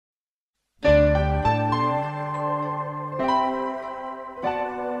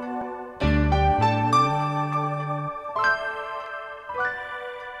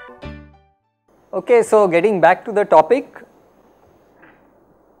Okay, so getting back to the topic,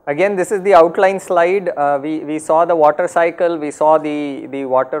 again this is the outline slide. We saw the water cycle, we saw the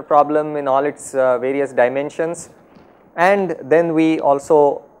water problem in all its various dimensions, and then we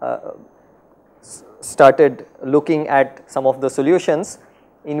also started looking at some of the solutions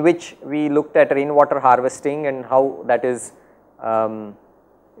in which we looked at rainwater harvesting and how that is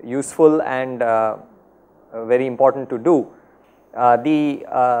useful and very important to do.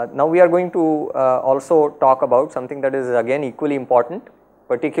 Now we are going to also talk about something that is again equally important,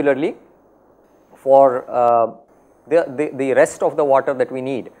 particularly for the rest of the water that we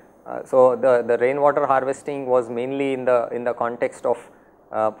need. So the rainwater harvesting was mainly in the context of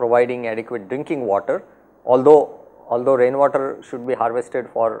providing adequate drinking water, although rainwater should be harvested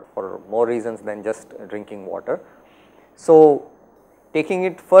for more reasons than just drinking water. So taking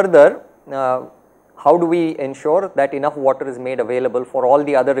it further, how do we ensure that enough water is made available for all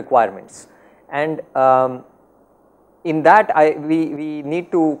the other requirements? And in that we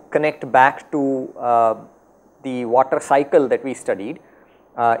need to connect back to the water cycle that we studied.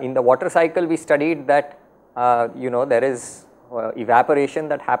 In the water cycle we studied that there is evaporation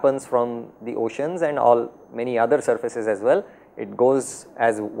that happens from the oceans and many other surfaces as well. It goes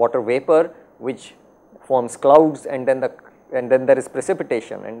as water vapor which forms clouds, and then there is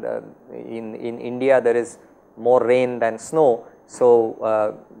precipitation, and in India there is more rain than snow,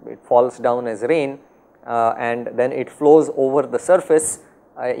 so it falls down as rain and then it flows over the surface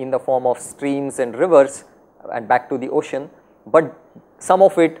in the form of streams and rivers and back to the ocean, but some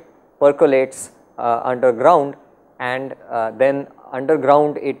of it percolates underground, and then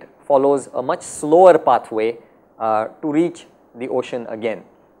underground it follows a much slower pathway to reach the ocean again.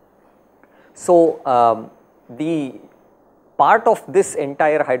 So the part of this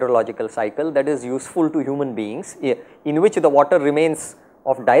entire hydrological cycle that is useful to human beings, in which the water remains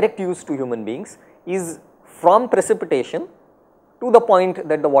of direct use to human beings, is from precipitation to the point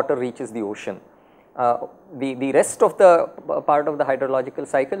that the water reaches the ocean. The rest of the part of the hydrological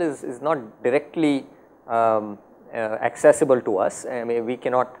cycle is not directly accessible to us. I mean, we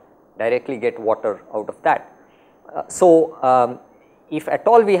cannot directly get water out of that. So if at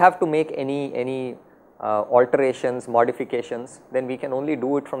all we have to make any alterations, modifications, then we can only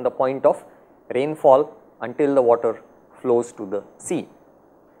do it from the point of rainfall until the water flows to the sea.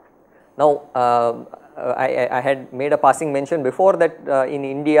 Now I had made a passing mention before that in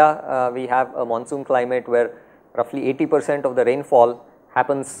India we have a monsoon climate where roughly 80% of the rainfall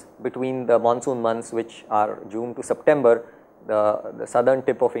happens between the monsoon months, which are June to September. The southern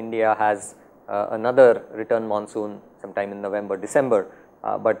tip of India has another return monsoon sometime in November, December,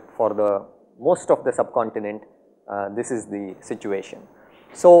 but for the most of the subcontinent this is the situation.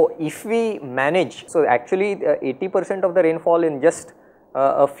 So if we manage, so actually 80% of the rainfall in just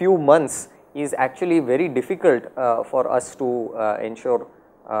a few months is actually very difficult for us to ensure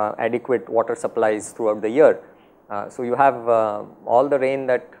adequate water supplies throughout the year. So you have all the rain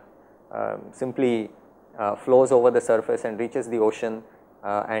that simply flows over the surface and reaches the ocean,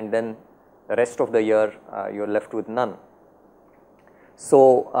 and then the rest of the year you are left with none.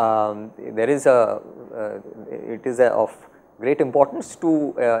 So there is it is of great importance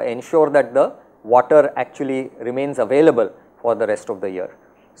to ensure that the water actually remains available for the rest of the year.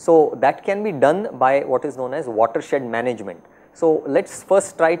 So that can be done by what is known as watershed management. So let's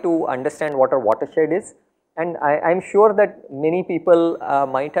first try to understand what a watershed is, and I am sure that many people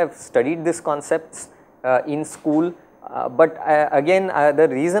might have studied these concepts in school, but again the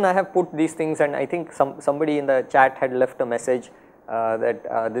reason I have put these things, and I think somebody in the chat had left a message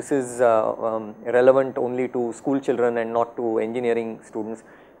that this is relevant only to school children and not to engineering students.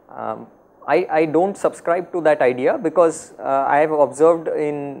 I do not subscribe to that idea, because I have observed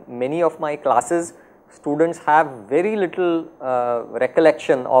in many of my classes students have very little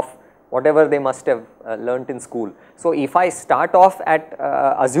recollection of whatever they must have learnt in school. So if I start off at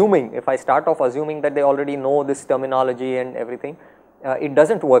assuming that they already know this terminology and everything, it does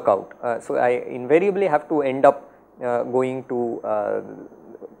not work out. So I invariably have to end up going to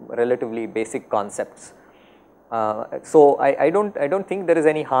relatively basic concepts. So I don't think there is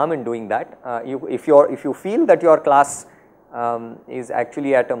any harm in doing that. If you feel that your class is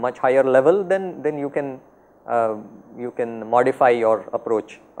actually at a much higher level, then you can modify your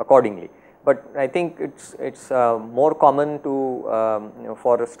approach accordingly. But I think it's more common to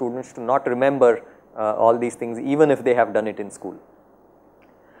for students to not remember all these things, even if they have done it in school.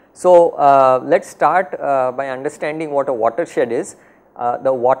 So let's start by understanding what a watershed is.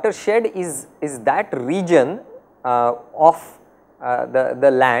 The watershed is that region of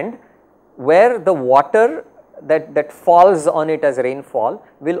the land where the water that falls on it as rainfall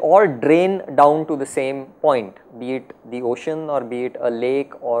will all drain down to the same point, be it the ocean or be it a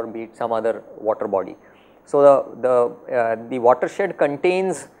lake or be it some other water body. So, the watershed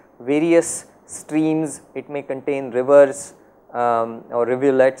contains various streams, it may contain rivers or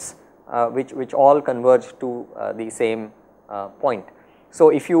rivulets which all converge to the same point. So,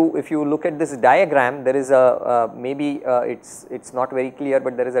 if you look at this diagram, there is a maybe it's not very clear,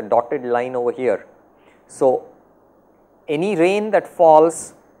 but there is a dotted line over here. So, any rain that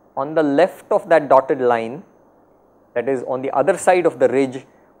falls on the left of that dotted line, that is on the other side of the ridge,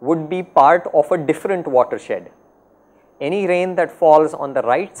 would be part of a different watershed. Any rain that falls on the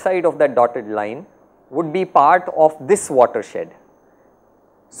right side of that dotted line would be part of this watershed.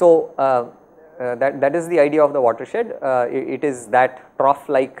 So, that is the idea of the watershed. It is that trough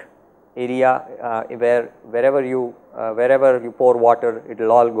like area wherever you pour water, it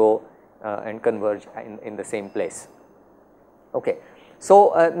will all go and converge in the same place. Okay.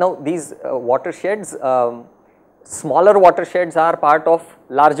 So, now these watersheds, smaller watersheds are part of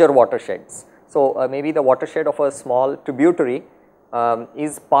larger watersheds. So, maybe the watershed of a small tributary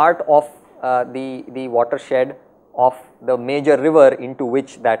is part of the watershed of the major river into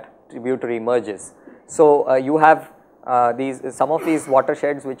which that tributary merges. So, you have some of these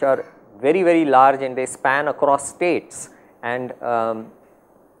watersheds which are very large and they span across states, and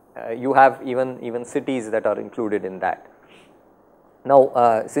you have even cities that are included in that.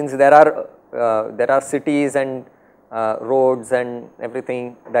 Now, since there are cities and roads and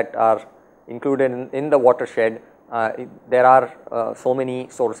everything that are included in the watershed, there are so many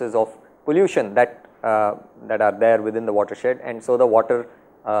sources of pollution that are there within the watershed, and so the water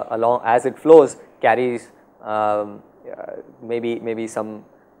along as it flows carries maybe some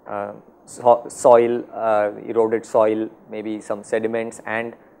soil, eroded soil, maybe some sediments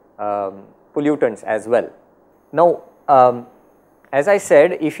and pollutants as well. Now, as I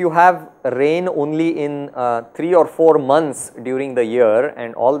said, if you have rain only in 3 or 4 months during the year,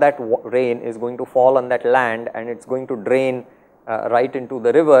 and all that rain is going to fall on that land and it is going to drain right into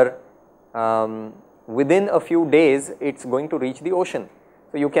the river, within a few days it is going to reach the ocean.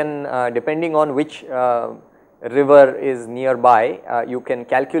 So, you can depending on which river is nearby, you can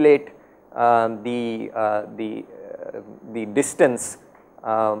calculate the distance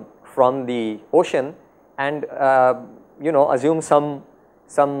from the ocean and assume some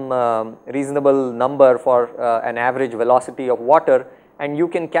reasonable number for an average velocity of water, and you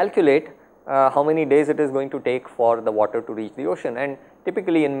can calculate how many days it is going to take for the water to reach the ocean. And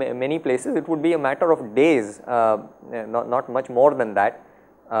typically in many places it would be a matter of days, not much more than that,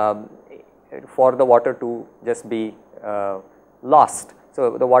 for the water to just be lost.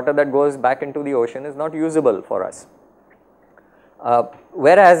 So, the water that goes back into the ocean is not usable for us.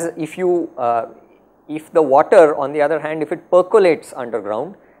 Whereas if the water, on the other hand, if it percolates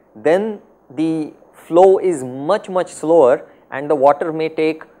underground, then the flow is much slower and the water may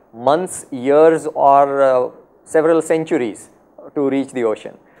take months, years or several centuries to reach the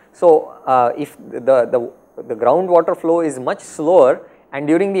ocean. So, if the groundwater flow is much slower, and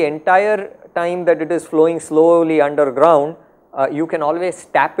during the entire time that it is flowing slowly underground, you can always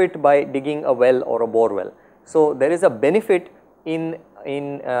tap it by digging a well or a bore well. So, there is a benefit in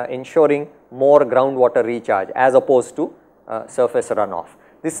ensuring more groundwater recharge as opposed to surface runoff.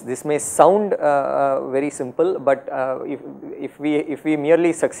 This may sound very simple, but if we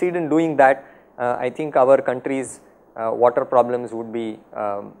merely succeed in doing that, I think our country's water problems would be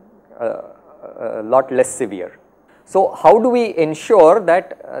a lot less severe. So, how do we ensure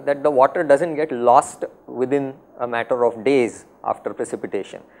that the water does not get lost within a matter of days after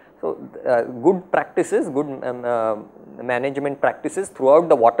precipitation? So, good practices, good management practices throughout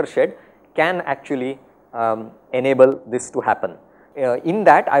the watershed can actually enable this to happen. In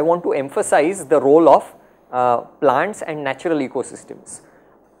that, I want to emphasize the role of plants and natural ecosystems.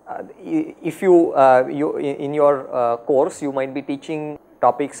 If in your course, you might be teaching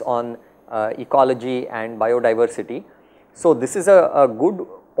topics on ecology and biodiversity. So, this is a good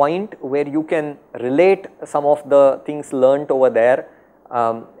point where you can relate some of the things learnt over there,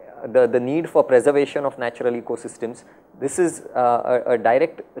 the need for preservation of natural ecosystems. This is a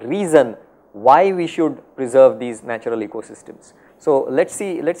direct reason why we should preserve these natural ecosystems. So, let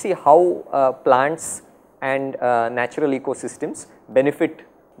us see how plants and natural ecosystems benefit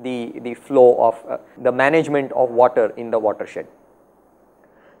the flow of the management of water in the watershed.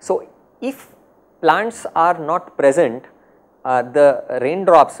 So, if plants are not present, the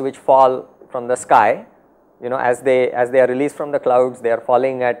raindrops which fall from the sky, as they are released from the clouds, they are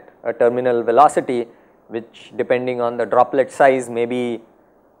falling at a terminal velocity, which depending on the droplet size may be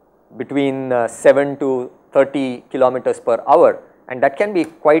between 7 to 30 kilometers per hour, and that can be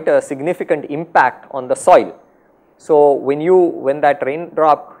quite a significant impact on the soil. So when that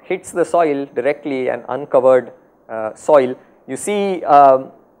raindrop hits the soil directly, and uncovered soil, you see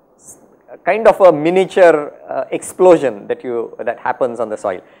kind of a miniature explosion that happens on the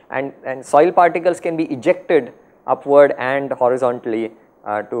soil, and soil particles can be ejected upward and horizontally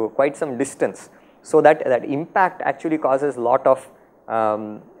to quite some distance. So that impact actually causes lot of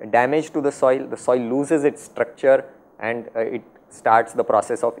damage to the soil loses its structure, and it starts the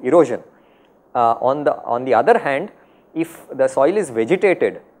process of erosion. On the other hand, if the soil is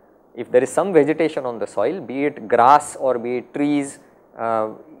vegetated, if there is some vegetation on the soil, be it grass or be it trees,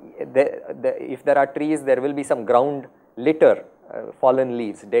 if there are trees, there will be some ground litter, fallen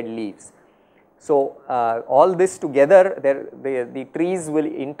leaves, dead leaves. So all this together, the trees will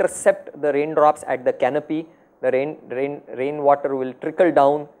intercept the raindrops at the canopy. The rainwater will trickle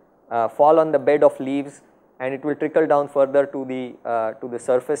down, fall on the bed of leaves, and it will trickle down further to the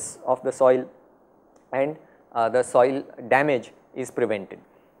surface of the soil, and the soil damage is prevented.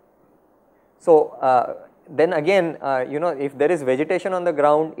 So then again, if there is vegetation on the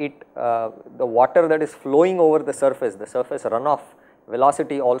ground, the water that is flowing over the surface runoff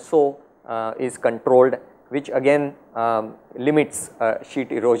velocity also is controlled, which again limits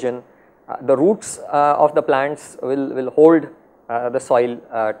sheet erosion. The roots of the plants will hold the soil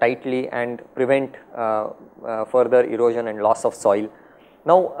tightly and prevent further erosion and loss of soil.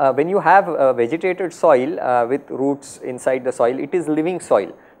 Now, when you have vegetated soil with roots inside the soil, it is living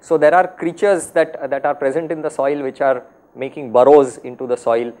soil. So there are creatures that are present in the soil which are making burrows into the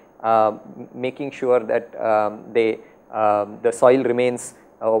soil, making sure that the soil remains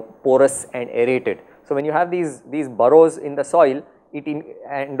porous and aerated. So when you have these burrows in the soil,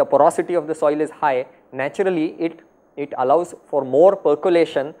 and the porosity of the soil is high, naturally it allows for more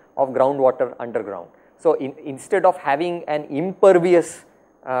percolation of groundwater underground. So instead of having an impervious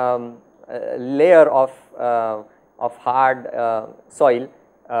layer of hard soil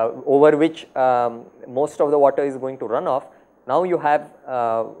over which most of the water is going to run off, now you have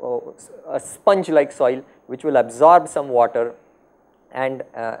a sponge-like soil which will absorb some water and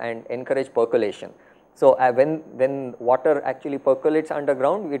encourage percolation. So when water actually percolates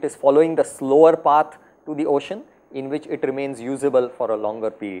underground, it is following the slower path to the ocean, in which it remains usable for a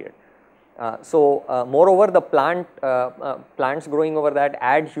longer period. Moreover, the plants growing over that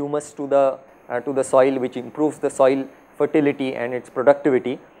add humus to the soil, which improves the soil fertility and its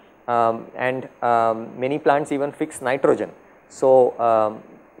productivity, and many plants even fix nitrogen. So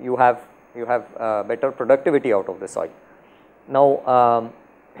you have better productivity out of the soil. Now,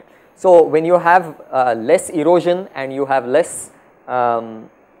 so when you have less erosion and you have less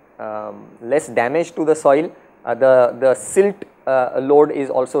damage to the soil, the silt load is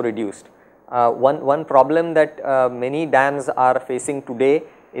also reduced. One problem that many dams are facing today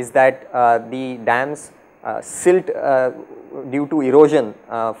is that the dams silt due to erosion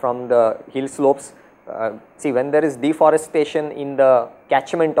from the hill slopes. See, when there is deforestation in the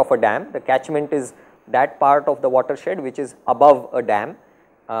catchment of a dam, the catchment is that part of the watershed which is above a dam,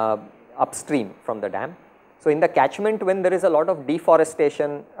 upstream from the dam. So in the catchment, when there is a lot of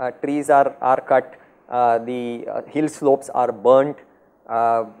deforestation, trees are cut, the hill slopes are burnt.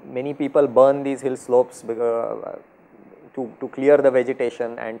 Many people burn these hill slopes to clear the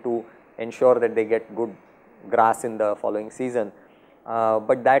vegetation and to ensure that they get good grass in the following season.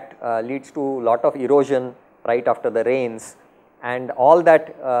 But that leads to a lot of erosion right after the rains, and all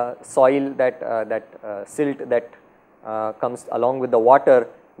that soil, that silt that comes along with the water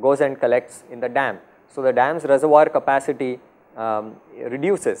goes and collects in the dam. So the dam's reservoir capacity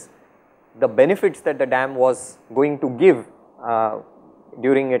reduces. The benefits that the dam was going to give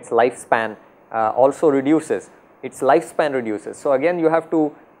during its lifespan also reduces. Its lifespan reduces. So again, you have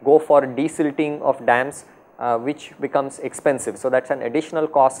to go for desilting of dams, which becomes expensive. So that's an additional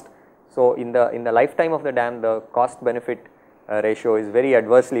cost. So in the lifetime of the dam, the cost benefit ratio is very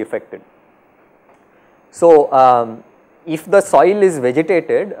adversely affected. So if the soil is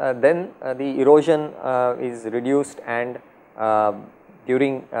vegetated, then the erosion is reduced, and and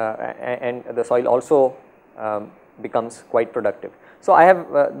the soil also becomes quite productive. So I have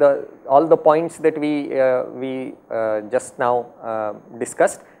all the points that we just now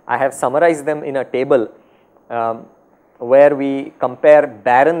discussed. I have summarized them in a table where we compare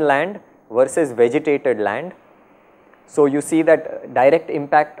barren land versus vegetated land. So you see that direct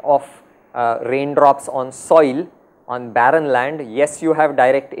impact of raindrops on soil. On barren land, yes, you have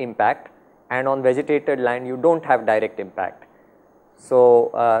direct impact, and on vegetated land you don't have direct impact.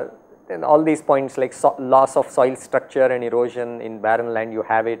 So then all these points like loss of soil structure and erosion in barren land, you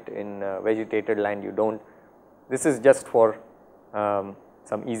have it, in vegetated land you don't. this is just for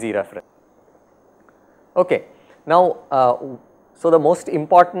some easy reference. Okay. Now, so the most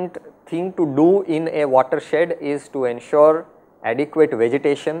important thing to do in a watershed is to ensure adequate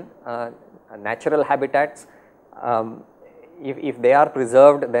vegetation, natural habitats. If they are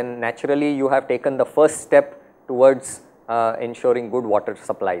preserved, then naturally you have taken the first step towards ensuring good water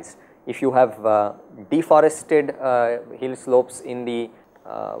supplies. If you have deforested hill slopes in the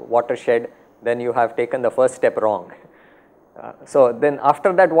watershed, then you have taken the first step wrong. So then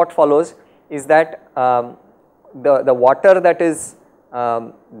after that, what follows is that the water that is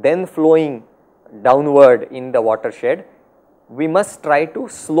then flowing downward in the watershed, we must try to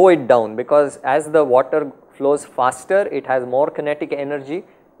slow it down, because as the water flows faster, it has more kinetic energy,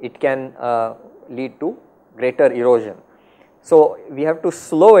 it can lead to greater erosion. So we have to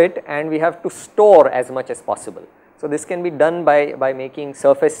slow it and we have to store as much as possible. So this can be done by making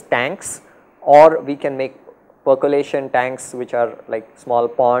surface tanks, or we can make percolation tanks, which are like small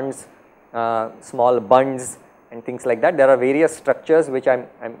ponds, small bunds and things like that. There are various structures which I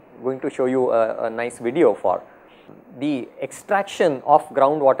am going to show you a nice video for. The extraction of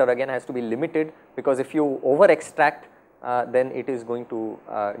groundwater again has to be limited, because if you over extract, then it is going to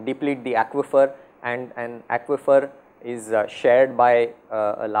deplete the aquifer, and an aquifer is shared by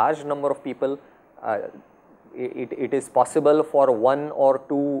a large number of people. It is possible for one or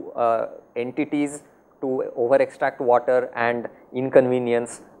two entities to over extract water and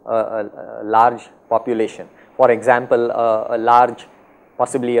inconvenience a large population. For example, a large,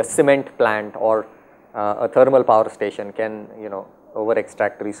 possibly a cement plant or a thermal power station can, over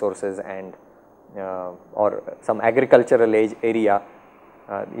extract resources, and or some agricultural area,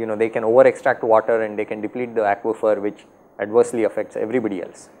 they can over extract water and they can deplete the aquifer, which adversely affects everybody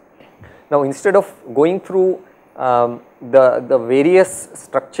else. Now, instead of going through the various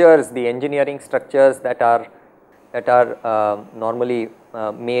structures, the engineering structures that are normally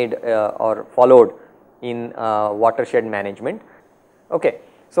made or followed in watershed management. Okay.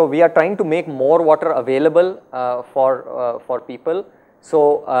 So we are trying to make more water available for people.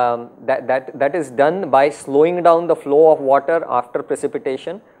 So that is done by slowing down the flow of water after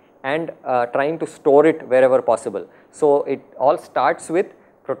precipitation and trying to store it wherever possible. So it all starts with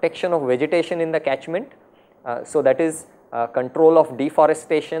protection of vegetation in the catchment. So that is control of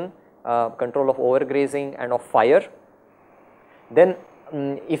deforestation, control of overgrazing and of fire. Then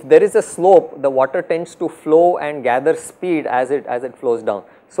if there is a slope, the water tends to flow and gather speed as it flows down.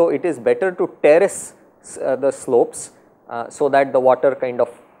 So it is better to terrace the slopes so that the water kind of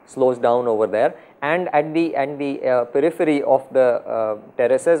slows down over there, and at the periphery of the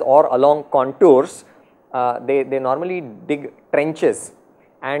terraces or along contours, they normally dig trenches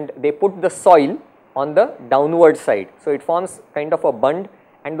and they put the soil on the downward side. So it forms kind of a bund,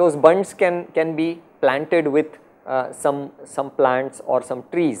 and those bunds can be planted with some plants or some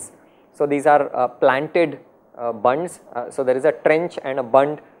trees. So these are planted bunds. So there is a trench and a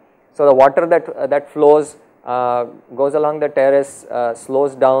bund. So the water that flows goes along the terrace,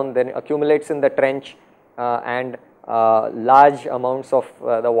 slows down, then accumulates in the trench, and large amounts of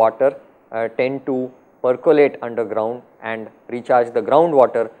the water tend to percolate underground and recharge the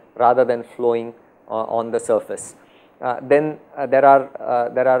groundwater rather than flowing on the surface. Then there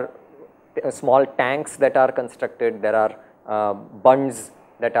are small tanks that are constructed, there are bunds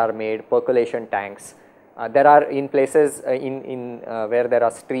that are made, percolation tanks. There are in places where there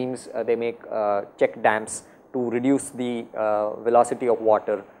are streams, they make check dams to reduce the velocity of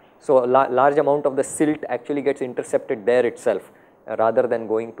water. So a large amount of the silt actually gets intercepted there itself rather than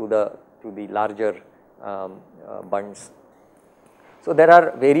going to the larger bunds. So there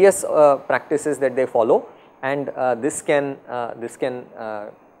are various practices that they follow, and this can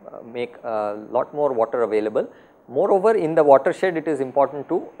make a lot more water available. Moreover, in the watershed, it is important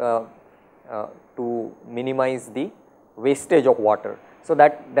to minimize the wastage of water. So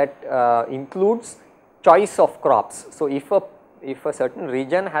that includes choice of crops. So if a certain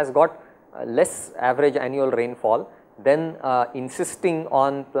region has got less average annual rainfall, then insisting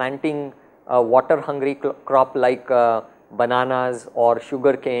on planting a water hungry crop like bananas or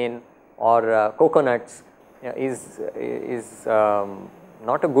sugarcane or coconuts is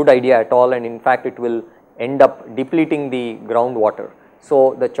not a good idea at all, and in fact it will end up depleting the groundwater.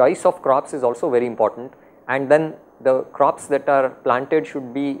 So the choice of crops is also very important, and then the crops that are planted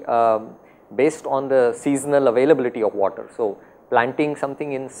should be based on the seasonal availability of water. So planting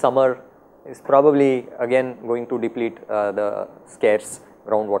something in summer is probably again going to deplete the scarce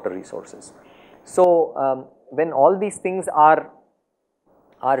groundwater resources. So when all these things are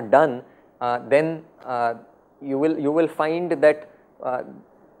done, then you will find that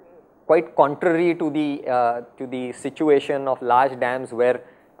quite contrary to the situation of large dams where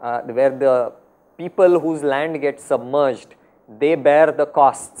the people whose land gets submerged, they bear the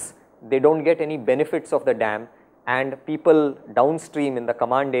costs, they don't get any benefits of the dam, and people downstream in the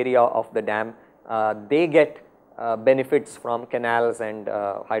command area of the dam, they get benefits from canals and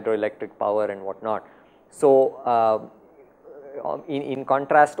hydroelectric power and whatnot. So in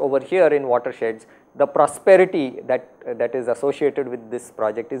contrast over here in watersheds, the prosperity that is associated with this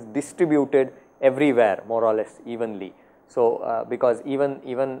project is distributed everywhere more or less evenly. So because even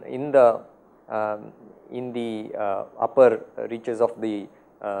in the upper reaches of the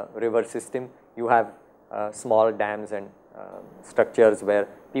river system, you have small dams and structures where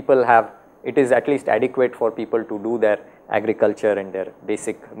people have, it is at least adequate for people to do their agriculture and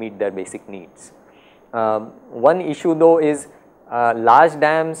meet their basic needs. One issue though is large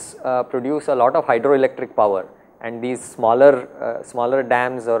dams produce a lot of hydroelectric power, and these smaller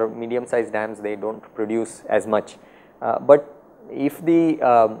dams or medium sized dams, they don't produce as much. But if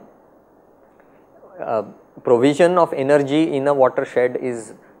the provision of energy in a watershed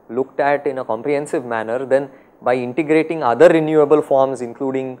is looked at in a comprehensive manner, then by integrating other renewable forms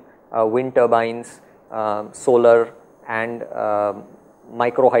including wind turbines, solar and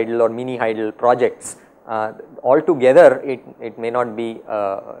micro hydel or mini hydel projects, altogether it may not be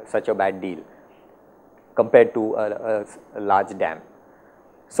such a bad deal compared to a large dam.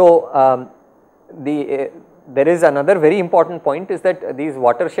 So there is another very important point, is that these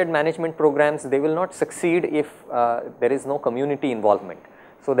watershed management programs, they will not succeed if there is no community involvement.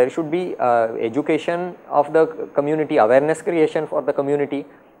 So there should be education of the community, awareness creation for the community,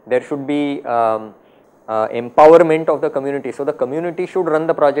 there should be empowerment of the community. So the community should run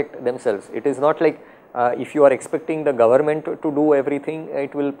the project themselves. It is not like if you are expecting the government to do everything,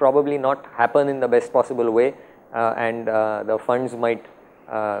 it will probably not happen in the best possible way, and the funds might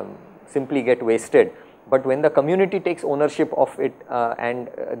simply get wasted. But when the community takes ownership of it and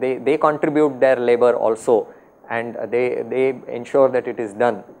they contribute their labor also, and they ensure that it is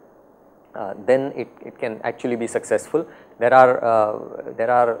done, then it can actually be successful. There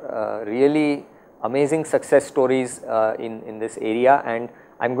are really amazing success stories in this area, and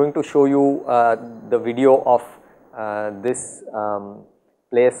I am going to show you the video of this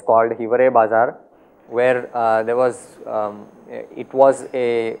place called Hivare Bazar, where there was it was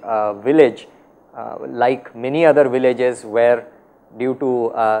a village like many other villages, where due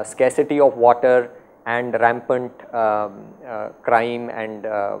to scarcity of water and rampant crime and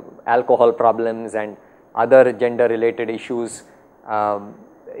alcohol problems and other gender related issues,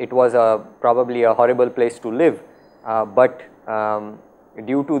 it was probably a horrible place to live, but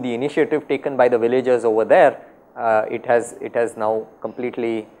due to the initiative taken by the villagers over there, it has now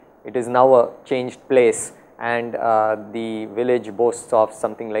completely, it is now a changed place, and the village boasts of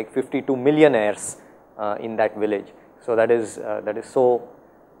something like 52 millionaires in that village. So that is so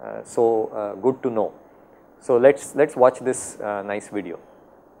good to know. So let's watch this nice video.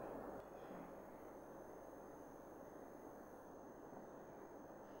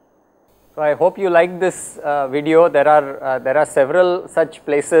 So I hope you like this video. There are several such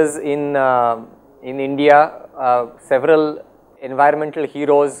places in India, several environmental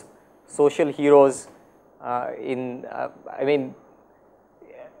heroes, social heroes. I mean,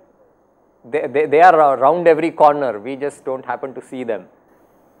 they are around every corner. We just don't happen to see them.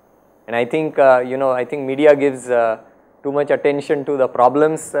 And I think I think media gives too much attention to the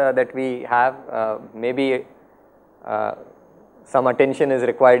problems that we have. Maybe some attention is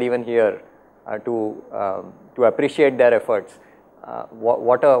required even here to appreciate their efforts.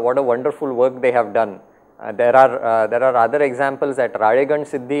 What a wonderful work they have done. There are other examples at Radeganj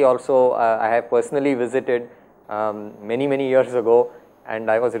Siddhi also. I have personally visited many years ago, and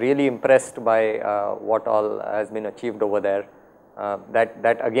I was really impressed by what all has been achieved over there.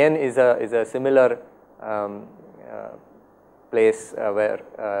 That again is a similar place where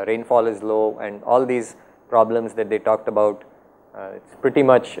rainfall is low, and all these problems that they talked about, it's pretty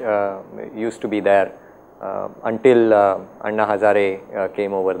much used to be there until Anna Hazare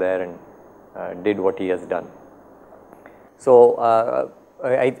came over there and did what he has done. So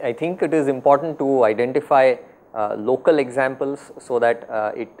I think it is important to identify local examples so that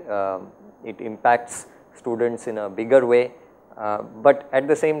it impacts students in a bigger way, but at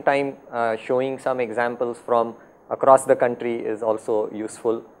the same time showing some examples from across the country is also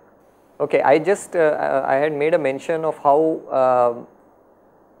useful. Okay, I had made a mention of how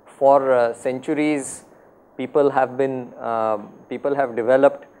for centuries people have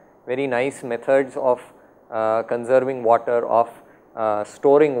developed very nice methods of conserving water, of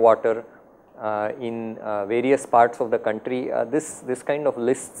storing water. in various parts of the country. This kind of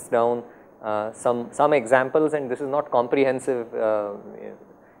lists down some examples, and this is not comprehensive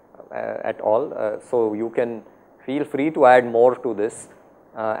at all. So you can feel free to add more to this,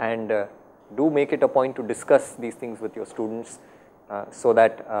 and do make it a point to discuss these things with your students, so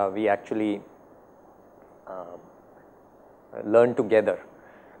that we actually learn together.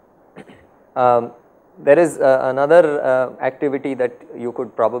 There is another activity that you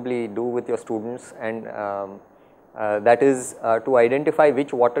could probably do with your students, and that is to identify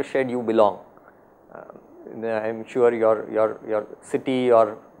which watershed you belong. I am sure your city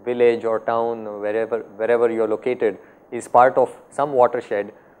or village or town, wherever you are located, is part of some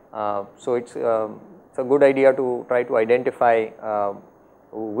watershed. So it's a good idea to try to identify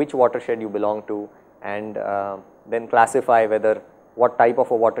which watershed you belong to, and then classify whether what type of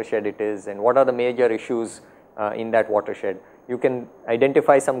a watershed it is and what are the major issues in that watershed. You can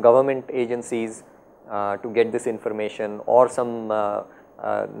identify some government agencies to get this information, or some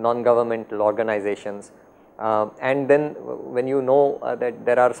non-governmental organizations, and then when you know that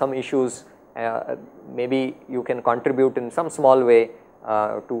there are some issues, maybe you can contribute in some small way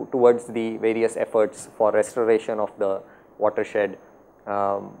towards the various efforts for restoration of the watershed,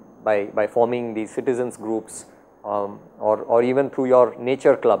 by forming these citizens groups, or even through your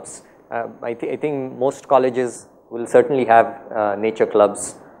nature clubs. I think most colleges will certainly have nature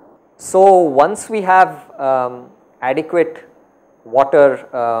clubs. So once we have adequate water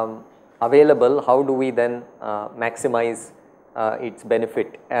available, how do we then maximize its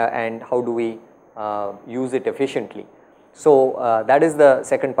benefit, and how do we use it efficiently? So that is the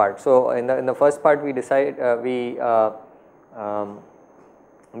second part. So in the first part, we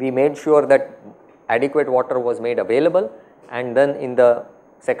we made sure that adequate water was made available, and then in the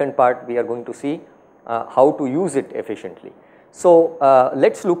second part we are going to see how to use it efficiently. So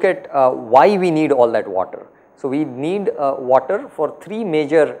let's look at why we need all that water. So we need water for three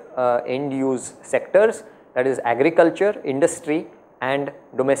major end use sectors, that is agriculture, industry and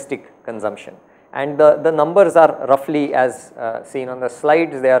domestic consumption. And the numbers are roughly as seen on the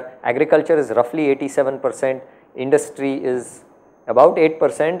slides there. Agriculture is roughly 87%, industry is about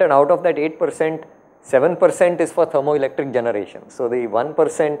 8%, and out of that 8%, 7% is for thermoelectric generation. So the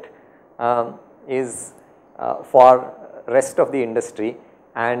 1% is for rest of the industry,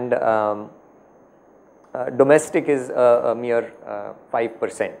 and domestic is a mere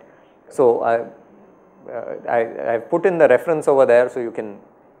 5%. So I've put in the reference over there, so you can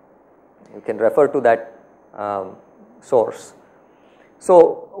refer to that source.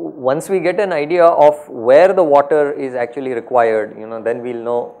 So once we get an idea of where the water is actually required, then we'll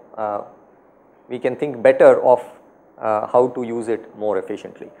know, we can think better of how to use it more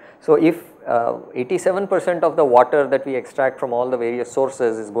efficiently. So if 87% of the water that we extract from all the various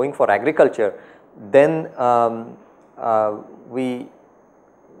sources is going for agriculture, then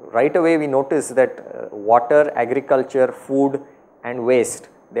right away we notice that water, agriculture, food and waste,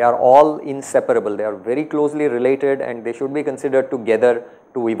 they are all inseparable. They are very closely related, and they should be considered together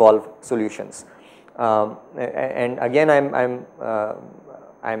to evolve solutions. And again,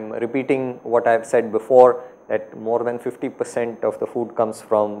 I'm repeating what I've said before, that more than 50% of the food comes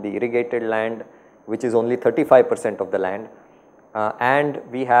from the irrigated land, which is only 35% of the land, and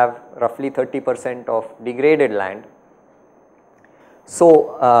we have roughly 30% of degraded land.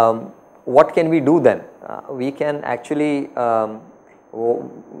 So what can we do then? We can actually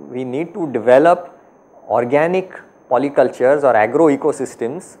we need to develop organic polycultures or agro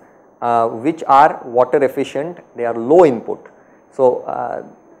ecosystems which are water efficient, they are low input. So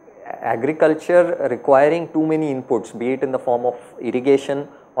agriculture requiring too many inputs, be it in the form of irrigation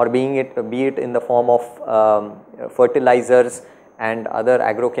or be it in the form of fertilizers and other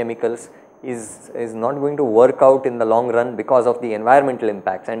agrochemicals, is not going to work out in the long run because of the environmental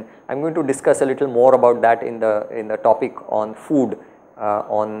impacts, and I am going to discuss a little more about that in the topic on food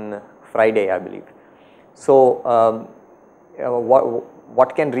on Friday, I believe. So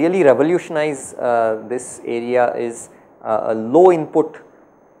what can really revolutionize this area is low input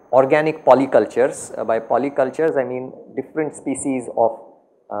organic polycultures. By polycultures I mean different species of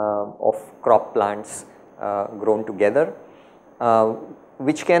crop plants grown together,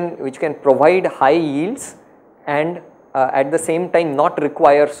 which can provide high yields and at the same time not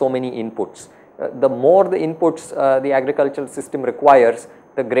require so many inputs. The more the inputs the agricultural system requires,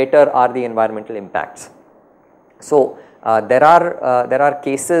 the greater are the environmental impacts. So there are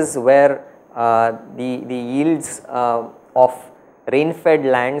cases where the yields of rain-fed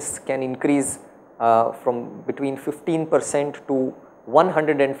lands can increase from between 15% to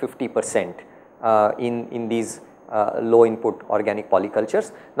 150% in these low input organic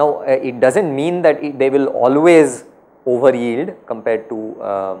polycultures. Now it does not mean that they will always over yield compared to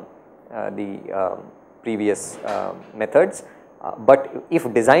the previous methods, but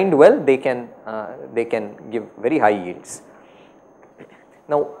if designed well they can give very high yields.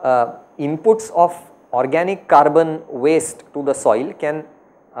 Now inputs of organic carbon waste to the soil can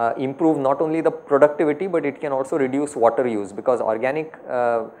improve not only the productivity, but it can also reduce water use, because organic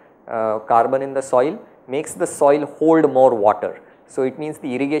carbon in the soil makes the soil hold more water. So it means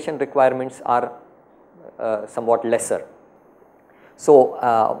the irrigation requirements are somewhat lesser. So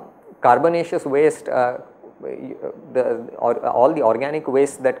carbonaceous waste, all the organic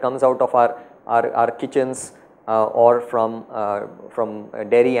waste that comes out of our kitchens or from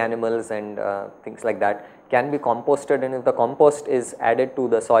dairy animals and things like that can be composted, and if the compost is added to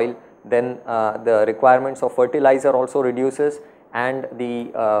the soil, then the requirements of fertilizer also reduces, and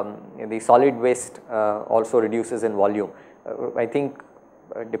the solid waste also reduces in volume. I think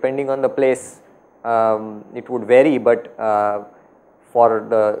depending on the place it would vary, but for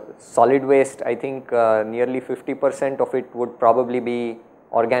the solid waste I think nearly 50% of it would probably be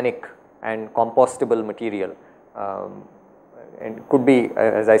organic and compostable material, and could be,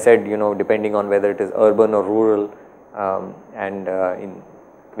 as I said, depending on whether it is urban or rural, and in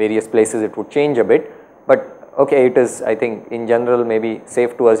various places it would change a bit, but okay, it is, I think in general maybe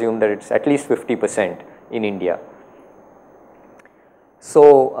safe to assume that it is at least 50% in India.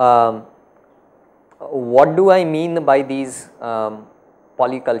 So what do I mean by these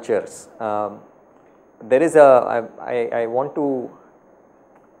polycultures? There is I want to,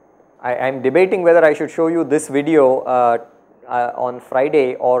 I am debating whether I should show you this video on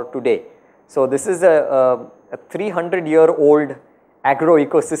Friday or today. So this is a 300-year-old agro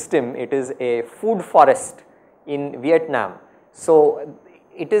ecosystem. It is a food forest in Vietnam. So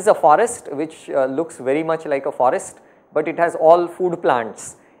it is a forest which looks very much like a forest, but it has all food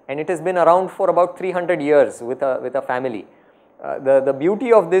plants, and it has been around for about 300 years with a family. The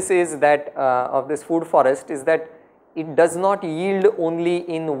beauty of this is that of this food forest is that it does not yield only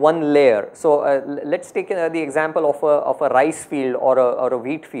in one layer. So let's take the example of a rice field or a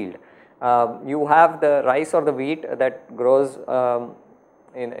wheat field. You have the rice or the wheat that grows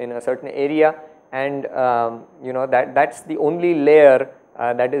in a certain area, and that's the only layer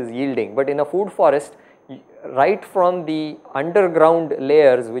that is yielding. But in a food forest, right from the underground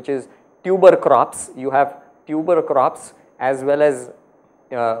layers, which is tuber crops, you have tuber crops as well as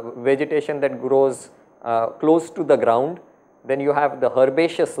vegetation that grows close to the ground. Then you have the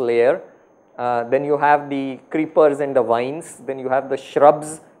herbaceous layer, then you have the creepers and the vines, then you have the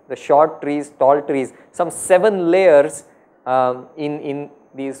shrubs, the short trees, tall trees, some 7 layers in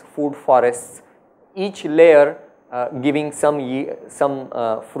these food forests, each layer giving some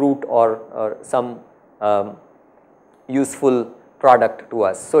fruit or some useful product to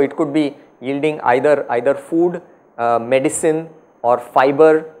us. So it could be yielding either food, medicine, or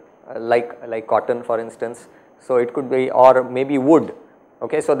fiber, like cotton for instance. So it could be, or maybe wood.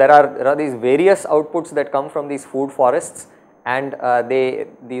 Okay, so there are these various outputs that come from these food forests, and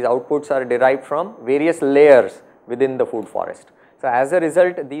these outputs are derived from various layers within the food forest. So as a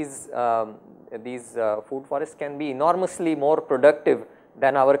result, these food forests can be enormously more productive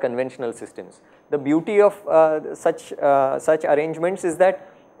than our conventional systems. The beauty of such arrangements is that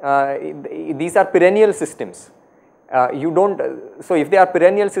these are perennial systems. So if they are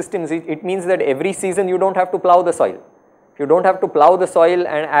perennial systems, it means that every season you don't have to plow the soil. If you don't have to plow the soil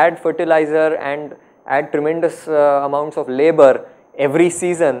and add fertilizer and add tremendous amounts of labor every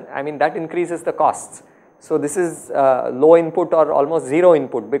season, I mean that increases the costs. So this is low input or almost zero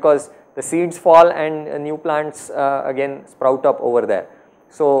input, because the seeds fall and new plants again sprout up over there.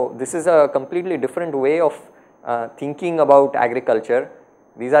 So this is a completely different way of thinking about agriculture.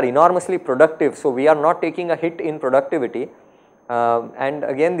 These are enormously productive, so we are not taking a hit in productivity, and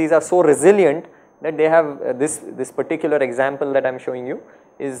again these are so resilient that they have this particular example that I am showing you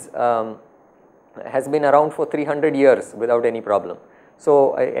is has been around for 300 years without any problem.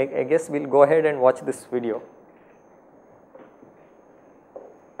 So I guess we will go ahead and watch this video.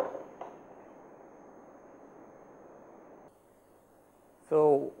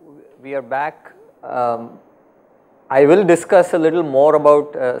 So we are back. I will discuss a little more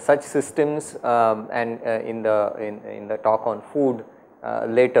about such systems and in the talk on food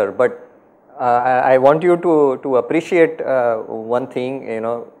later, but I want you to appreciate one thing.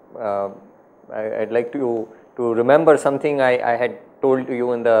 I'd like to remember something I had told to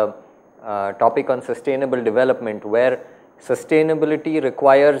you in the topic on sustainable development, where sustainability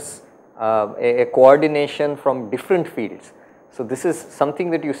requires a coordination from different fields. So this is something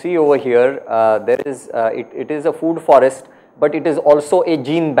that you see over here. There is it is a food forest, but it is also a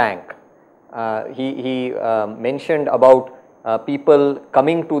gene bank. He mentioned about people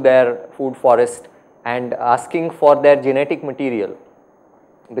coming to their food forest and asking for their genetic material,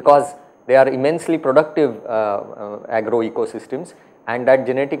 because they are immensely productive agro ecosystems, and that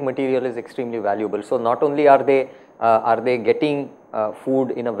genetic material is extremely valuable. So not only are they getting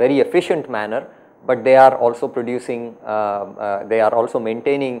food in a very efficient manner, but they are also producing, they are also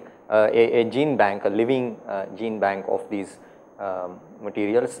maintaining a gene bank, a living gene bank of these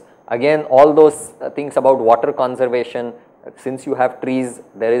materials. Again, all those things about water conservation, since you have trees,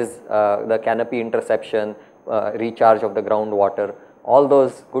 there is the canopy interception, recharge of the groundwater, all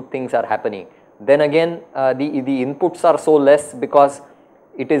those good things are happening. Then again, the inputs are so less because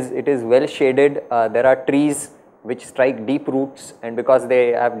it is well shaded. There are trees which strike deep roots, and because they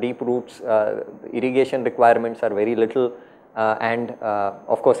have deep roots, irrigation requirements are very little, and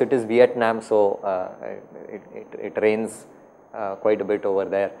of course it is Vietnam, so it rains quite a bit over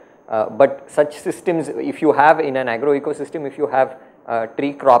there. But such systems, if you have in an agro ecosystem, if you have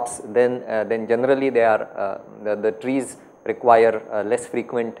tree crops, then generally they are the trees require less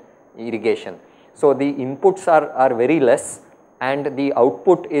frequent irrigation. So the inputs are very less, and the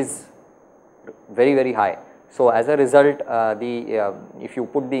output is very high. So as a result, if you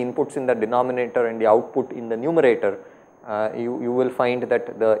put the inputs in the denominator and the output in the numerator, you will find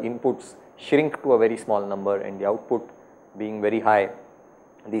that the inputs shrink to a very small number, and the output being very high,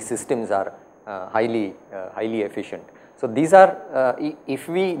 these systems are highly efficient. So these are, if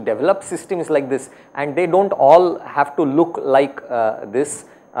we develop systems like this, and they don't all have to look like this.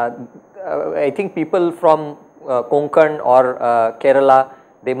 I think people from Konkan or Kerala,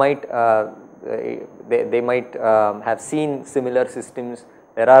 they might have seen similar systems.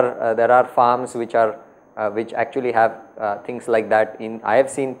 There are farms which actually have things like that. I have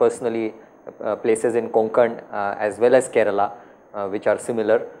seen personally places in Konkan as well as Kerala which are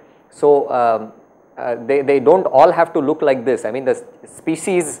similar. So they don't all have to look like this. I mean, the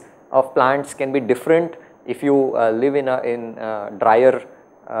species of plants can be different. If you live in drier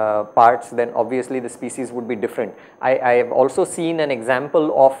parts, then obviously the species would be different. I have also seen an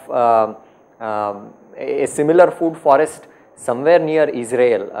example of a similar food forest somewhere near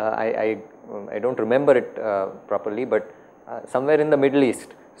Israel. I don't remember it properly, but somewhere in the Middle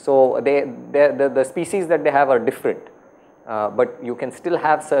East. So the species that they have are different. But you can still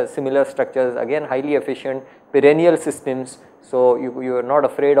have similar structures, again highly efficient, perennial systems, so you are not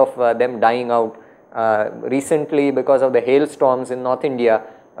afraid of them dying out. Recently, because of the hailstorms in North India,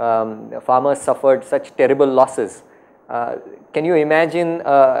 farmers suffered such terrible losses. Can you imagine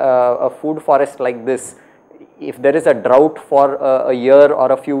a food forest like this? If there is a drought for a year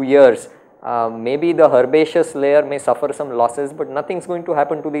or a few years, maybe the herbaceous layer may suffer some losses, but nothing is going to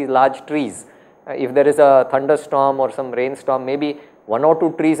happen to these large trees. If there is a thunderstorm or some rainstorm, maybe one or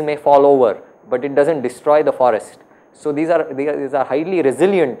two trees may fall over, but it does not destroy the forest. So these are highly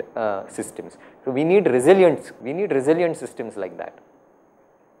resilient systems. So we need resilient systems like that.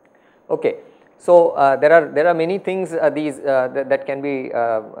 Okay. So there are many things that can be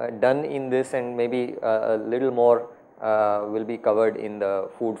done in this, and maybe a little more will be covered in the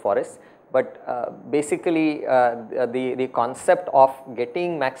food forest. But basically the concept of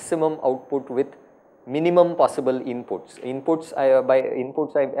getting maximum output with minimum possible inputs. By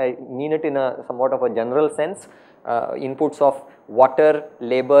inputs I mean it in a somewhat of a general sense. Inputs of water,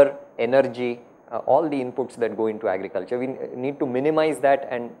 labor, energy, all the inputs that go into agriculture. We need to minimize that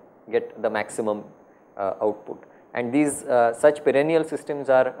and get the maximum output. And these such perennial systems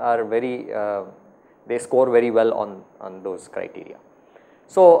are very, they score very well on those criteria.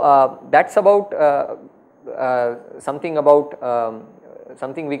 So that's about something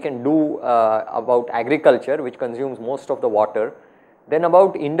we can do about agriculture, which consumes most of the water. Then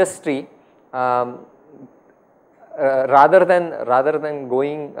about industry, rather than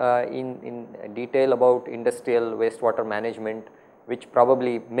going in detail about industrial wastewater management, which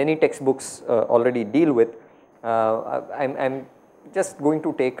probably many textbooks already deal with, I'm just going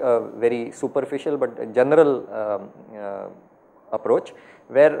to take a very superficial but general approach,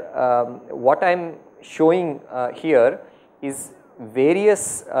 where what I'm showing here is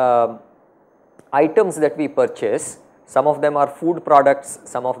various items that we purchase. Some of them are food products,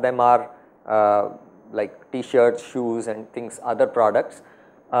 some of them are like t-shirts, shoes and things, other products.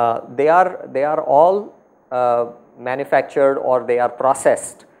 They are all manufactured or they are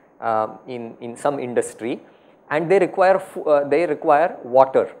processed in some industry, and they require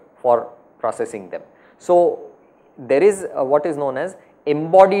water for processing them. So there is what is known as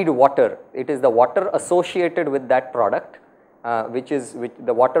embodied water. It is the water associated with that product,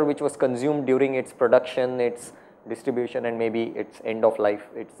 the water which was consumed during its production, its distribution, and maybe its end of life,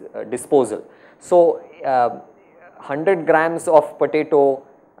 its disposal. So 100 grams of potato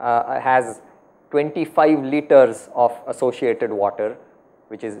has 25 liters of associated water,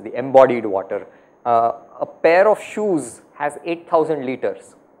 which is the embodied water. A pair of shoes has 8,000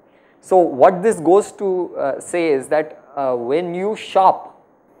 liters. So what this goes to say is that when you shop,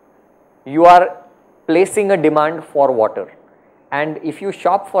 you are placing a demand for water, and if you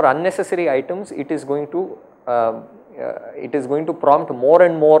shop for unnecessary items, it is going to prompt more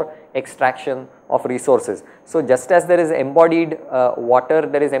and more extraction of resources. So just as there is embodied water,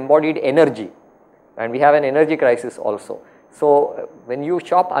 there is embodied energy, and we have an energy crisis also. So when you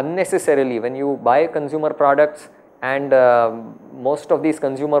shop unnecessarily, when you buy consumer products, and most of these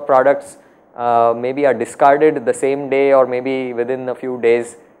consumer products maybe are discarded the same day, or maybe within a few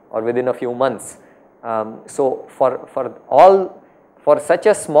days or within a few months. So for such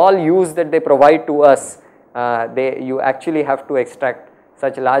a small use that they provide to us, you actually have to extract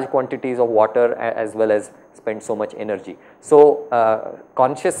such large quantities of water as well as spend so much energy. So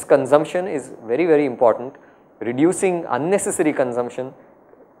conscious consumption is very, very important. Reducing unnecessary consumption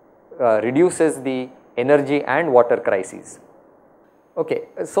reduces the energy and water crises. Okay,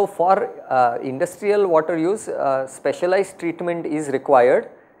 so for industrial water use, specialized treatment is required,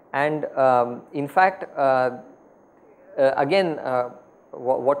 and in fact again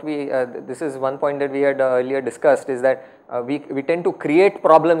this is one point that we had earlier discussed, is that we tend to create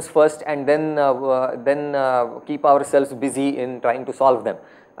problems first and then keep ourselves busy in trying to solve them.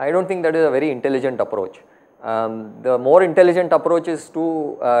 I don't think that is a very intelligent approach. The more intelligent approach is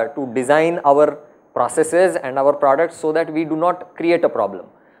to design our processes and our products so that we do not create a problem.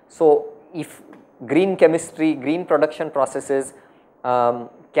 So if green chemistry, green production processes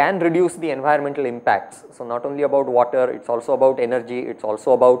can reduce the environmental impacts, so not only about water, it's also about energy, it's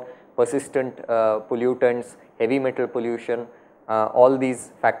also about persistent pollutants, heavy metal pollution, all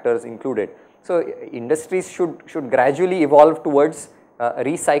these factors included. So industries should gradually evolve towards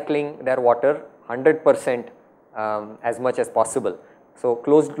recycling their water 100% as much as possible. So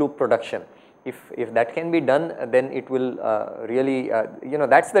closed loop production. If that can be done, then it will really,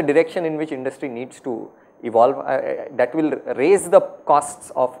 that's the direction in which industry needs to evolve. That will raise the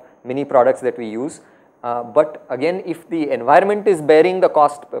costs of many products that we use. But again, if the environment is bearing the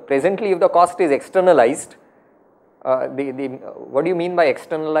cost, presently if the cost is externalized, what do you mean by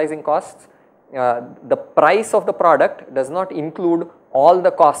externalizing costs? The price of the product does not include all the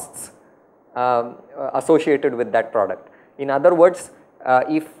costs associated with that product. In other words,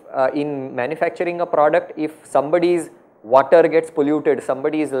 if in manufacturing a product, if somebody's water gets polluted,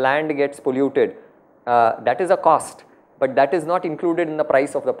 somebody's land gets polluted, that is a cost, but that is not included in the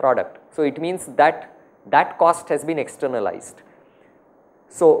price of the product. So it means that that cost has been externalized.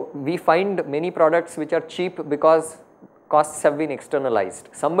 So we find many products which are cheap because costs have been externalized.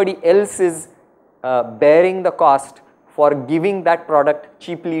 Somebody else is bearing the cost for giving that product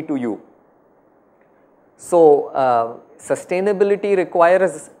cheaply to you. So sustainability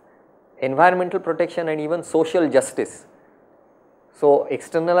requires environmental protection and even social justice. So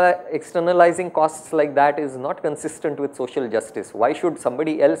externalizing costs like that is not consistent with social justice. Why should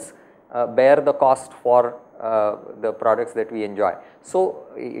somebody else bear the cost for the products that we enjoy? So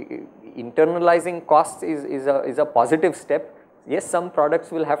internalizing costs is a positive step. Yes, some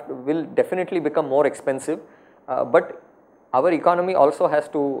products will definitely become more expensive, but our economy also has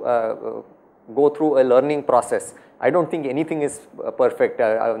to go through a learning process. I don't think anything is perfect,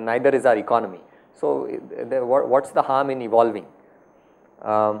 neither is our economy. So what's the harm in evolving?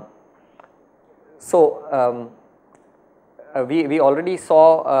 We already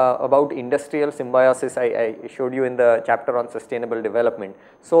saw about industrial symbiosis. I showed you in the chapter on sustainable development.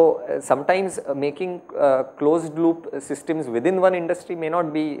 So sometimes making closed loop systems within one industry may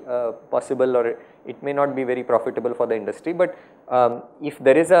not be possible, or it may not be very profitable for the industry. But if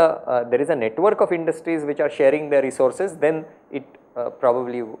there is a network of industries which are sharing their resources, then it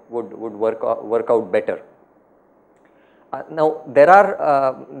probably would work out better. Now there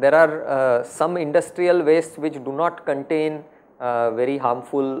are some industrial wastes which do not contain very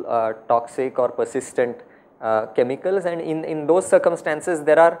harmful, toxic or persistent chemicals, and in those circumstances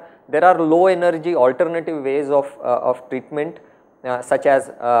there are low energy alternative ways of treatment, such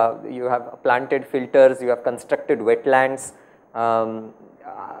as you have planted filters, you have constructed wetlands.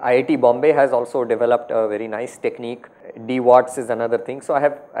 IIT Bombay has also developed a very nice technique. DWATS is another thing. So I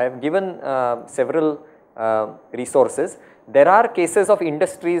have given several resources. There are cases of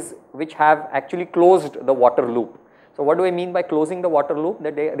industries which have actually closed the water loop. So what do I mean by closing the water loop?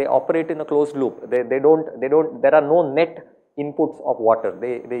 That they operate in a closed loop. There are no net inputs of water.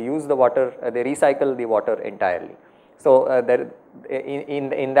 They use the water, they recycle the water entirely. So there,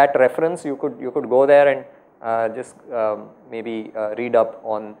 in that reference, you could go there and just maybe read up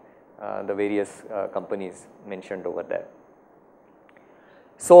on the various companies mentioned over there.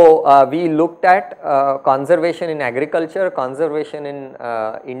 So we looked at conservation in agriculture, conservation in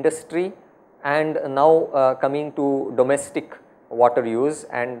industry, and now coming to domestic water use,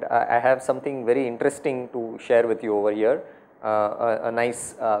 and I have something very interesting to share with you over here, a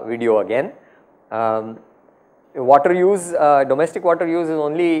nice video again. Water use, domestic water use is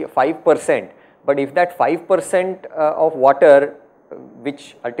only 5%, but if that 5% of water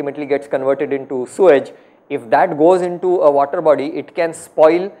which ultimately gets converted into sewage, if that goes into a water body, it can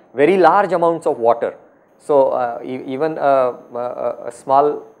spoil very large amounts of water. So even a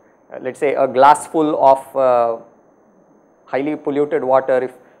small, let's say a glass full of highly polluted water,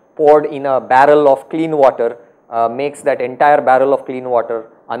 if poured in a barrel of clean water, makes that entire barrel of clean water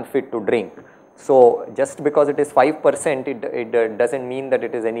unfit to drink. So just because it is 5%, it doesn't mean that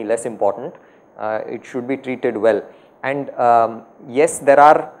it is any less important. It should be treated well. And yes, there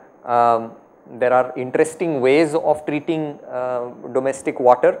are interesting ways of treating domestic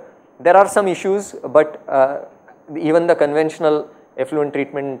water. There are some issues, but even the conventional effluent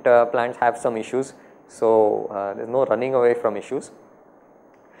treatment plants have some issues. So there is no running away from issues.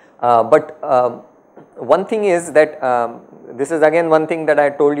 But one thing is that this is again one thing that I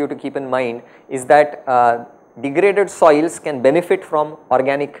told you to keep in mind, is that degraded soils can benefit from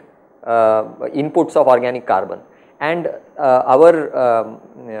organic inputs of organic carbon, and our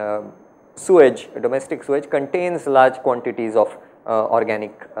sewage, domestic sewage, contains large quantities of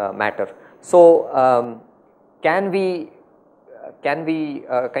organic matter. So can we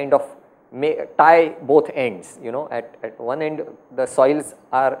kind of tie both ends? You know, at one end the soils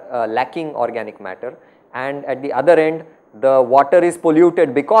are lacking organic matter, and at the other end the water is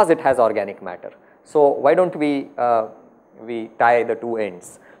polluted because it has organic matter. So why don't we tie the two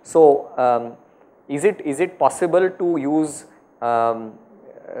ends? So is it possible to use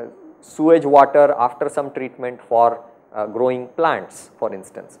sewage water after some treatment for growing plants, for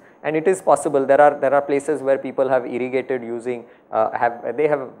instance? And it is possible. There are places where people have irrigated using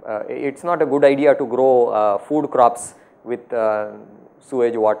it's not a good idea to grow food crops with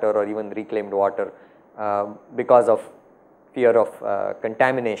sewage water or even reclaimed water because of fear of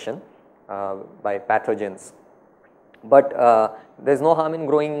contamination by pathogens. But there is no harm in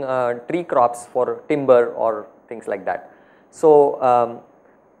growing tree crops for timber or things like that. So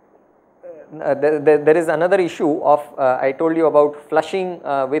there is another issue of I told you about flushing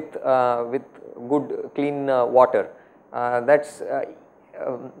with good clean water. That's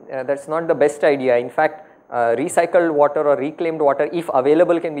not the best idea. In fact, recycled water or reclaimed water, if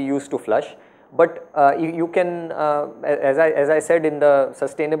available, can be used to flush. But you can, as I said in the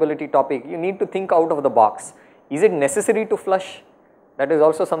sustainability topic, you need to think out of the box. Is it necessary to flush? That is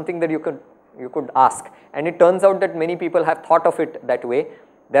also something that you could ask. And it turns out that many people have thought of it that way.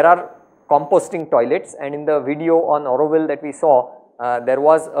 There are composting toilets, and in the video on Auroville that we saw, there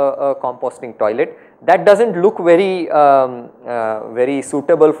was a composting toilet. That doesn't look very very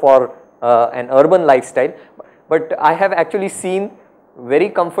suitable for an urban lifestyle, but I have actually seen very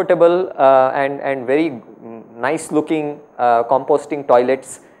comfortable and very nice looking composting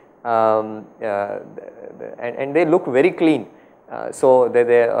toilets, and they look very clean. So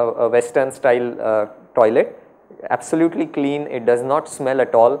they're a Western style toilet, absolutely clean. It does not smell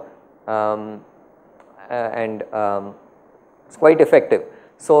at all. And it's quite effective.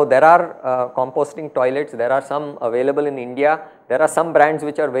 So there are composting toilets. There are some available in India. There are some brands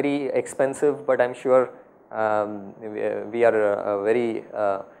which are very expensive, but I'm sure we are a very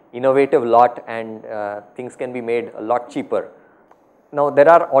innovative lot, and things can be made a lot cheaper. Now there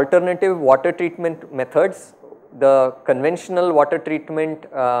are alternative water treatment methods. The conventional water treatment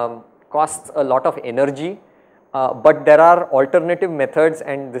costs a lot of energy. But there are alternative methods,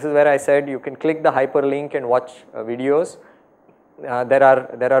 and this is where I said you can click the hyperlink and watch videos. There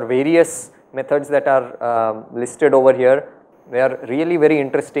are various methods that are listed over here. They are really very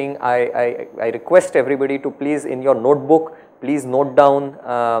interesting. I request everybody to please, in your notebook, please note down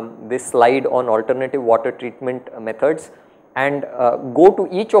this slide on alternative water treatment methods, and go to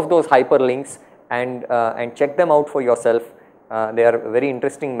each of those hyperlinks and check them out for yourself. They are very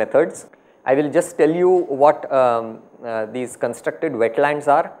interesting methods. I will just tell you what these constructed wetlands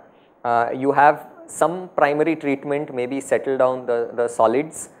are. You have some primary treatment, maybe settle down the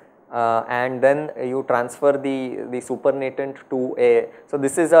solids, and then you transfer the supernatant to a, so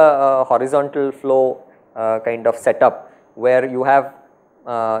this is a horizontal flow kind of setup, where you have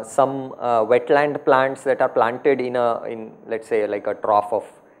some wetland plants that are planted in let's say like a trough of,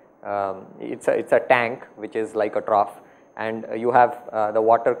 it's a tank which is like a trough, and you have the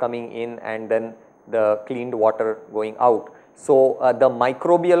water coming in and then the cleaned water going out. So the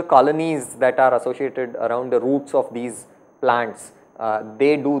microbial colonies that are associated around the roots of these plants,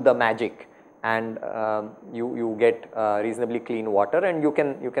 they do the magic, and you get reasonably clean water, and you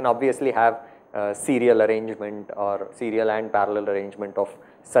can obviously have serial arrangement or serial and parallel arrangement of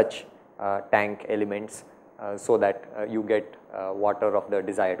such tank elements, so that you get water of the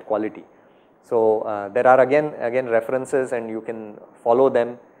desired quality. So there are again references, and you can follow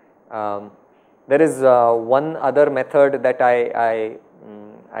them. There is one other method that I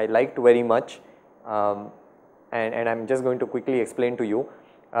liked very much, and I'm just going to quickly explain to you.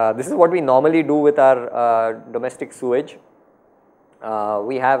 This is what we normally do with our domestic sewage.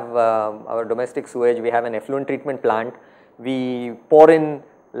 We have our domestic sewage, we have an effluent treatment plant, we pour in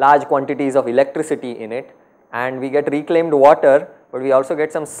large quantities of electricity in it, and we get reclaimed water, but we also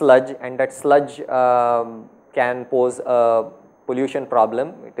get some sludge, and that sludge can pose a pollution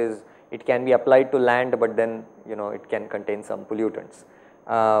problem. It can be applied to land, but then it can contain some pollutants.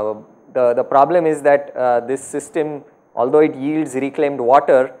 The problem is that this system, although it yields reclaimed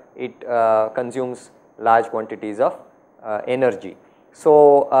water, it consumes large quantities of energy.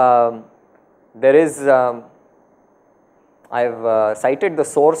 So there is, I've cited the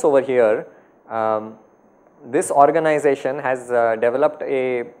source over here. This organization has developed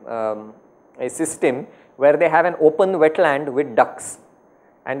a system where they have an open wetland with ducts,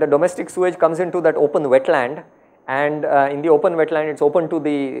 and the domestic sewage comes into that open wetland, and in the open wetland it's open to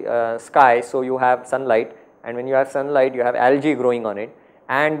the sky, so you have sunlight, and when you have sunlight you have algae growing on it,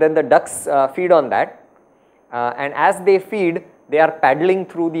 and then the ducks feed on that, and as they feed they are paddling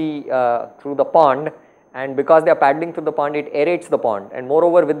through the pond, and because they are paddling through the pond it aerates the pond, and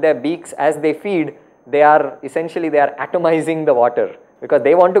moreover with their beaks as they feed they are atomizing the water, because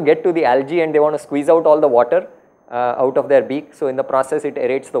they want to get to the algae and they want to squeeze out all the water out of their beak. So in the process it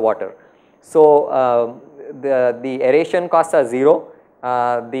aerates the water. So the aeration costs are zero.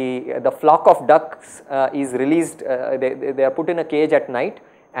 The flock of ducks is released, they are put in a cage at night,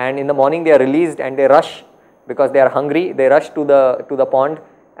 and in the morning they are released and they rush, because they are hungry, they rush to the pond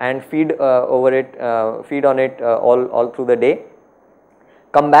and feed on it all through the day,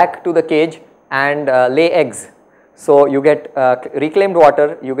 come back to the cage and lay eggs. So you get reclaimed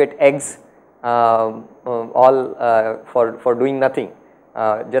water, you get eggs, all for doing nothing.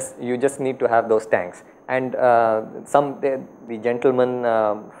 You just need to have those tanks. And the gentleman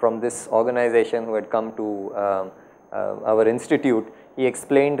from this organization who had come to our institute, he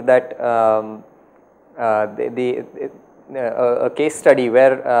explained that a case study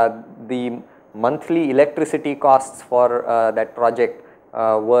where the monthly electricity costs for that project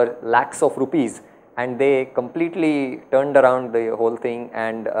were lakhs of rupees, and they completely turned around the whole thing,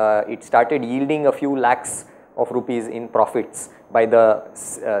 and it started yielding a few lakhs of rupees in profits by the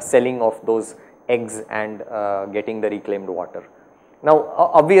selling of those eggs and getting the reclaimed water. Now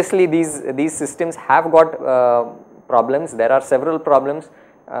obviously these systems have got problems. There are several problems.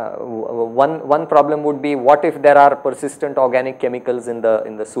 One problem would be, what if there are persistent organic chemicals in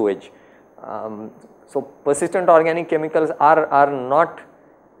the sewage? So persistent organic chemicals are not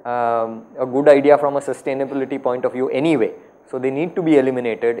a good idea from a sustainability point of view anyway. So they need to be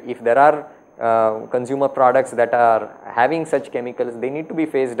eliminated. If there are consumer products that are having such chemicals, they need to be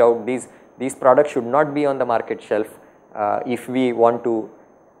phased out. These products should not be on the market shelf if we want to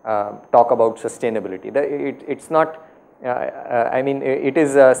talk about sustainability. It's not, I mean, it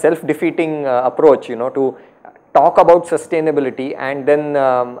is a self-defeating approach, to talk about sustainability and then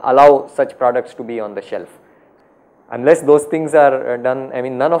allow such products to be on the shelf. Unless those things are done, I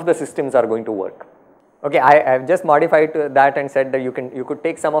mean, none of the systems are going to work. Okay, I have just modified that and said that you could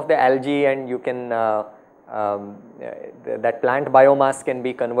take some of the algae and you can that plant biomass can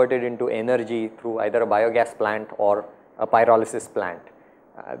be converted into energy through either a biogas plant or a pyrolysis plant.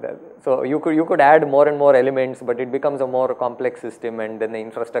 So you could add more and more elements, but it becomes a more complex system, and then the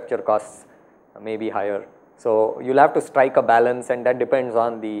infrastructure costs may be higher. So you'll have to strike a balance, and that depends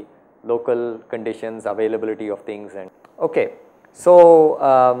on the local conditions, availability of things. And okay, so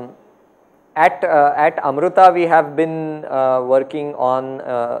at Amruta we have been working on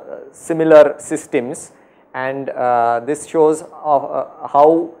similar systems, and this shows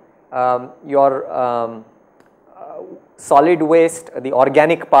how your solid waste, the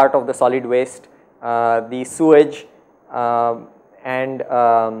organic part of the solid waste, the sewage and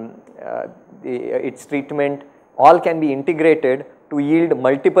its treatment, all can be integrated to yield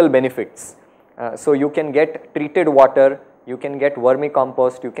multiple benefits. So you can get treated water you can get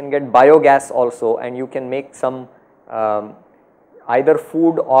vermicompost, you can get biogas also, and you can make some either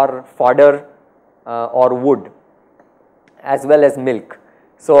food or fodder or wood, as well as milk.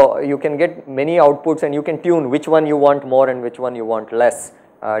 So you can get many outputs, and you can tune which one you want more and which one you want less,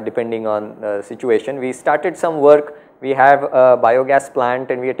 depending on the situation. We started some work. We have a biogas plant,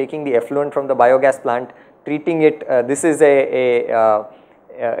 and we are taking the effluent from the biogas plant, treating it. This is a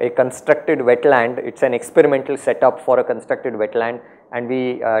constructed wetland. It's an experimental setup for a constructed wetland, and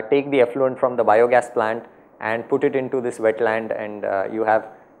we take the effluent from the biogas plant and put it into this wetland, and you have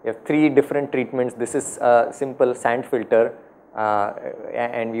 3 different treatments. This is a simple sand filter,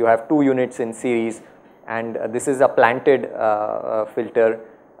 and you have 2 units in series, and this is a planted filter,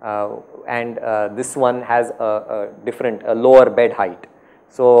 and this one has a lower bed height.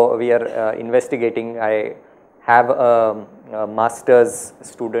 So we are investigating. I have a master's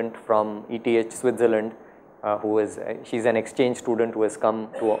student from ETH Switzerland, she's an exchange student who has come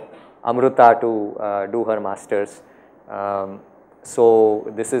to Amruta to do her master's.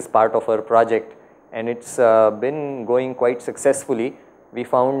 So this is part of her project, and it's been going quite successfully. We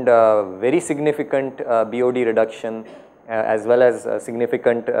found very significant BOD reduction, as well as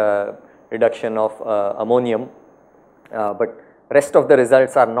significant reduction of ammonium, but rest of the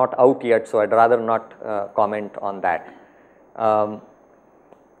results are not out yet, so I'd rather not comment on that.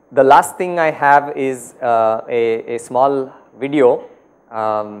 The last thing I have is a small video,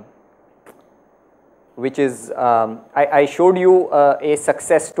 which is, I showed you a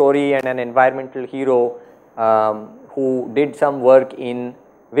success story and an environmental hero who did some work in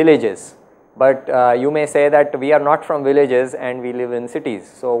villages. But you may say that we are not from villages and we live in cities,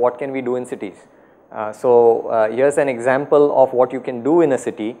 so what can we do in cities? Here's an example of what you can do in a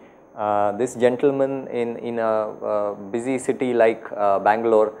city. This gentleman in a busy city like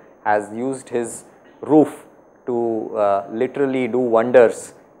Bangalore has used his roof to literally do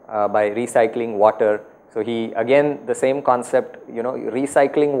wonders by recycling water. So he, again, the same concept, you know,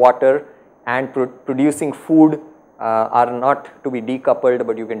 recycling water and producing food are not to be decoupled,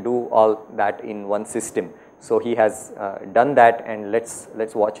 but you can do all that in one system. So he has done that, and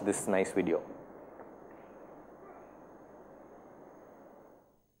let's watch this nice video.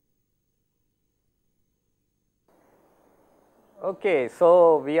 Okay,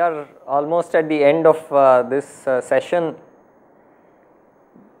 so we are almost at the end of this session.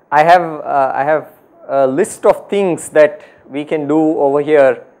 I have a list of things that we can do over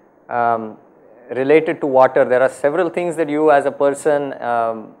here related to water. There are several things that you as a person,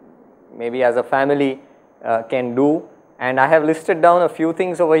 maybe as a family, can do, and I have listed down a few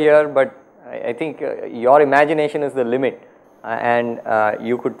things over here, but I think your imagination is the limit, and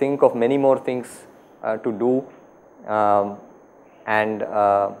you could think of many more things to do and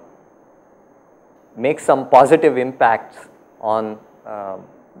make some positive impacts on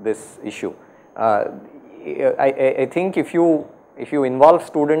this issue. I think if you involve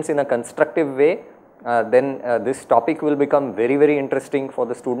students in a constructive way, then this topic will become very, very interesting for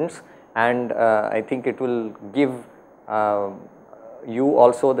the students, and I think it will give you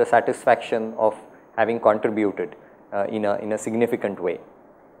also the satisfaction of having contributed in a significant way.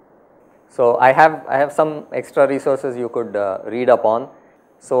 So I have some extra resources you could read up on.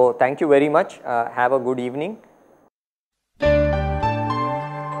 So thank you very much. Have a good evening.